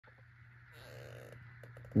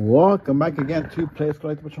Welcome back again to Playdays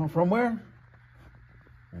Collectibles channel. From where?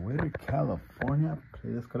 Whittier, California.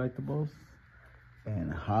 Playdays Collectibles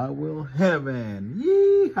and Hotwheels Heaven.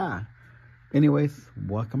 Yeehaw! Anyways,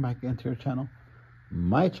 welcome back into your channel,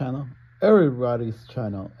 my channel, everybody's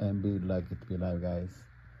channel, and be lucky to be live, guys.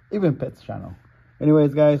 Even Pet's channel.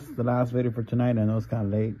 Anyways, guys, the last video for tonight. I know it's kind of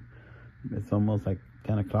late. It's almost like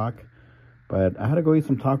 10 o'clock. But I had to go eat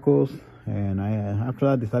some tacos. And after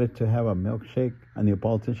that, decided to have a milkshake, a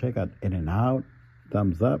Neapolitan shake at In-N-Out.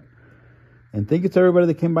 Thumbs up. And thank you to everybody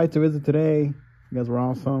that came by to visit today. You guys were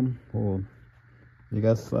awesome. Well, you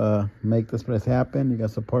guys make this place happen. You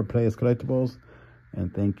guys support Playdays Collectibles.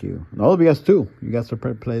 And thank you. And all of you guys too. You guys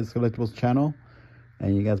support Playdays Collectibles channel.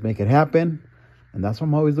 And you guys make it happen. And that's why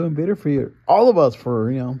I'm always doing video for you. All of us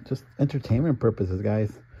for, just entertainment purposes,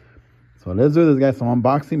 guys. So let's do this, guys. Some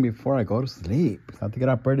unboxing before I go to sleep. I have to get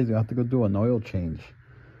up early. You have to go do an oil change.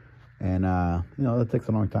 And, that takes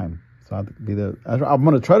a long time. So I have to be I'm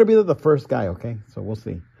going to try to be the first guy, okay? So we'll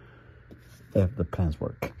see if the plans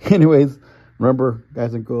work. Anyways, remember,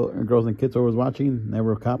 guys and girls and kids always watching,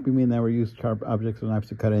 never copy me, never use sharp objects or knives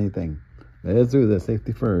to cut anything. Let's do this.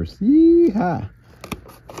 Safety first. Yeehaw.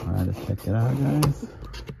 All right, let's check it out, guys.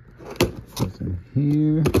 What's in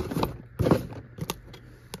here?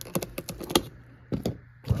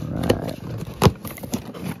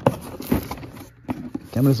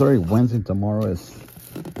 It's already Wednesday. Tomorrow is,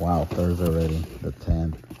 wow, Thursday already, the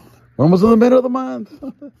 10th. We're almost in the middle of the month.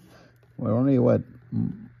 We're only,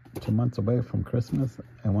 2 months away from Christmas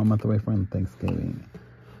and 1 month away from Thanksgiving.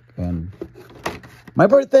 And my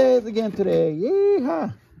birthday is again today.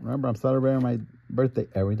 Yeehaw! Remember, I'm celebrating my birthday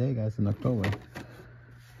every day, guys, in October.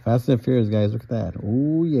 Fast and Furious, guys, look at that.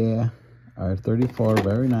 Oh, yeah. R34,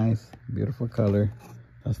 very nice. Beautiful color.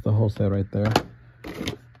 That's the whole set right there.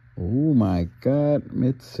 Oh my God,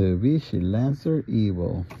 Mitsubishi Lancer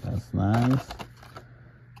Evo. That's nice.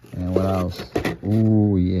 And what else?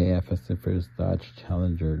 Oh yeah, Fast and Furious Dodge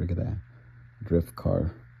Challenger. Look at that. Drift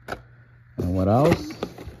car. And what else?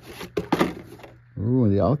 Ooh,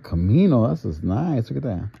 the El Camino. This is nice. Look at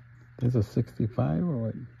that. This is 65 or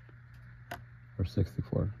what? Or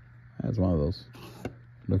 64. That's one of those.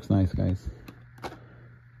 Looks nice, guys.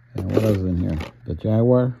 And what else is in here? The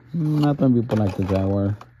Jaguar. Not many people like the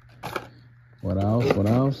Jaguar. What else? What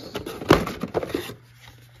else?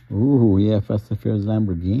 Ooh, yeah, Fast and Furious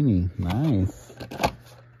Lamborghini. Nice.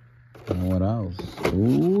 And what else?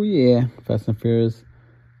 Ooh, yeah, Fast and Furious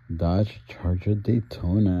Dodge Charger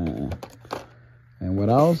Daytona. And what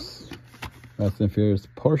else? Fast and Furious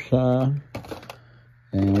Porsche.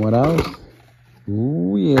 And what else?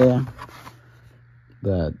 Ooh, yeah.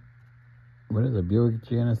 What is it? Buick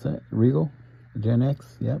GNS Regal? Gen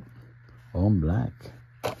X? Yep. All in black.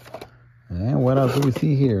 And what else do we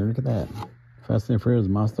see here? Look at that. Fast and Furious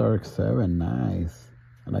Mazda RX-7. Nice.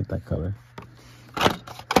 I like that color.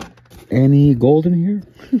 Any gold in here?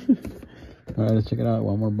 All right, let's check it out.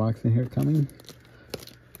 One more box in here coming.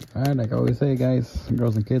 All right, like I always say, guys,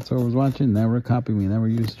 girls and kids whoever's watching, never copy me. Never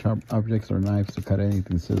use sharp objects or knives to cut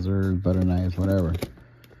anything. Scissors, butter knives, whatever.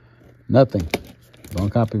 Nothing. Don't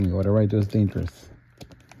copy me. Whatever I do is dangerous.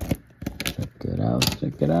 Check it out.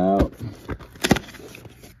 Check it out.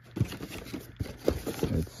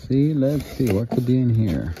 Let's see what could be in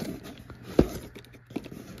here.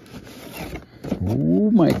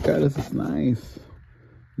 Oh my God, this is nice.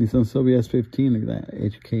 Nissan Sylvia S15, look at that.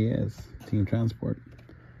 HKS Team Transport.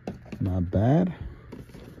 Not bad.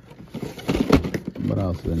 What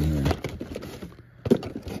else is in here?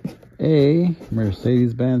 A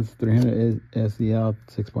Mercedes-Benz 300 SEL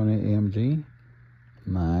 6.8 AMG.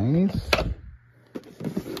 Nice.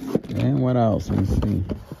 And what else? Let me see.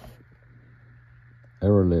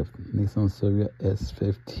 Everlift Nissan Sylvia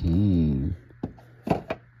S15. All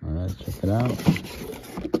right, check it out.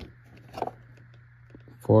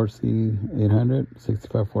 4C 800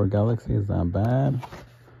 65 Ford Galaxy is not bad.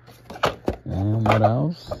 And what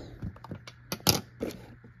else?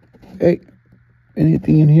 Hey,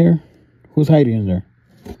 anything in here? Who's hiding in there?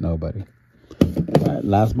 Nobody. All right,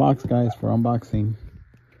 last box, guys, for unboxing.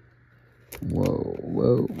 Whoa,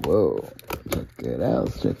 whoa, whoa! Check it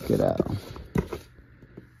out. Check it out.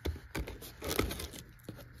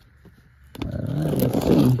 Let's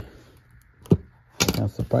see.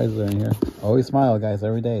 Got surprises in here. Always smile, guys,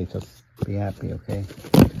 every day. Just be happy, okay?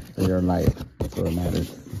 For your life. That's what matters.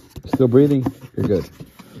 You're still breathing? You're good.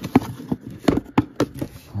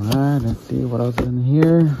 Alright, let's see what else is in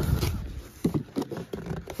here.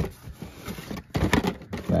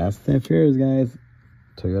 Fast and Furious, guys.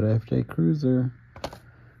 Toyota FJ Cruiser.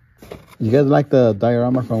 You guys like the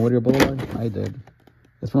diorama from Whittier Boulevard? I did.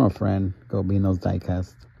 It's from a friend, Gobino's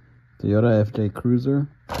Diecast. Toyota FJ Cruiser.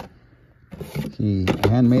 He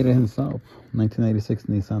handmade it himself. 1996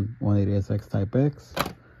 Nissan 180SX Type X.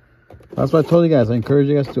 That's what I told you guys. I encourage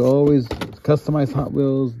you guys to always customize Hot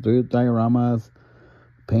Wheels, do dioramas,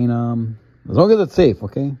 paint them. As long as it's safe,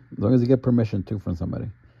 okay? As long as you get permission too from somebody.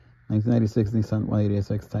 1996 Nissan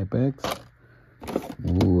 180SX Type X.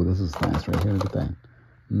 Ooh, this is nice right here. Look at that.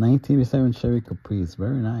 1987 Chevy Caprice.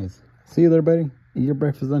 Very nice. See you there, buddy. Eat your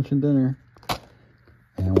breakfast, lunch, and dinner.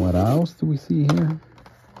 And what else do we see here?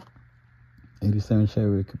 87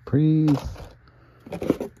 Chevy Caprice.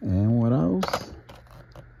 And what else?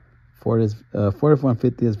 Ford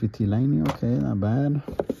F-150 SVT Lightning. Okay, not bad.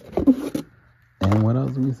 And what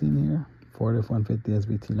else do we see in here? Ford F-150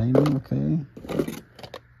 SVT Lightning. Okay.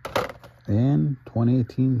 And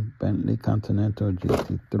 2018 Bentley Continental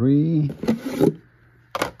GT3.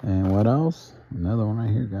 And what else? Another one right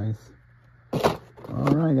here, guys.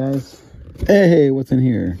 All right, guys. Hey, what's in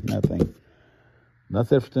here? Nothing.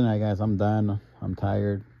 That's it for tonight, guys. I'm done. I'm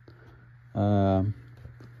tired.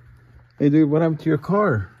 Hey, dude, what happened to your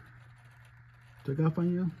car? Took off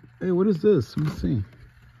on you? Hey, what is this? Let me see.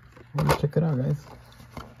 I want to check it out, guys.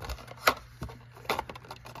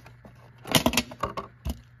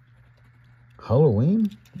 Halloween?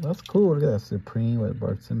 That's cool. Look at that. Supreme with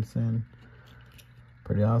Bart Simpson.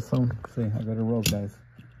 Pretty awesome. Let's see, I got it roll, guys.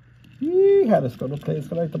 Yeehaw, let's go to Playdays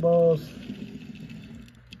Collectibles.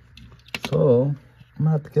 So, I'm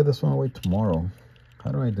gonna have to get this one away tomorrow.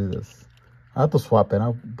 How do I do this? I have to swap it.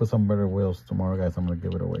 I'll put some better wheels tomorrow, guys. I'm gonna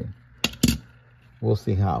give it away. We'll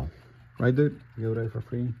see how. Right, dude? Give it away for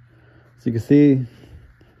free. So you can see,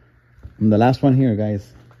 I'm the last one here,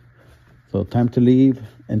 guys. So time to leave.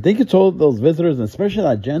 And thank you to all those visitors, and especially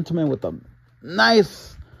that gentleman with the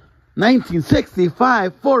nice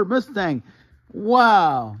 1965 Ford Mustang.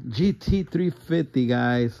 Wow. GT 350,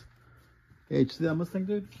 guys. Hey, did you see that Mustang,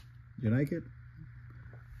 dude? You like it?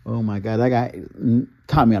 Oh my God, that guy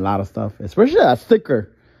taught me a lot of stuff, especially that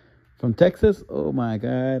sticker from Texas. Oh my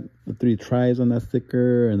God, the 3 tribes on that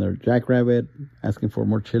sticker, and their jackrabbit asking for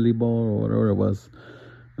more chili bowl or whatever it was.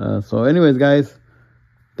 So anyways, guys,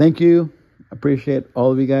 thank you. Appreciate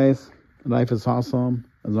all of you guys. Life is awesome.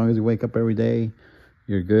 As long as you wake up every day,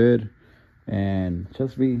 you're good. And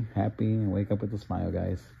just be happy and wake up with a smile,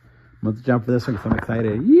 guys. I'm going to jump for this one because I'm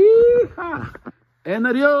excited. Yeehaw! And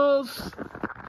adios!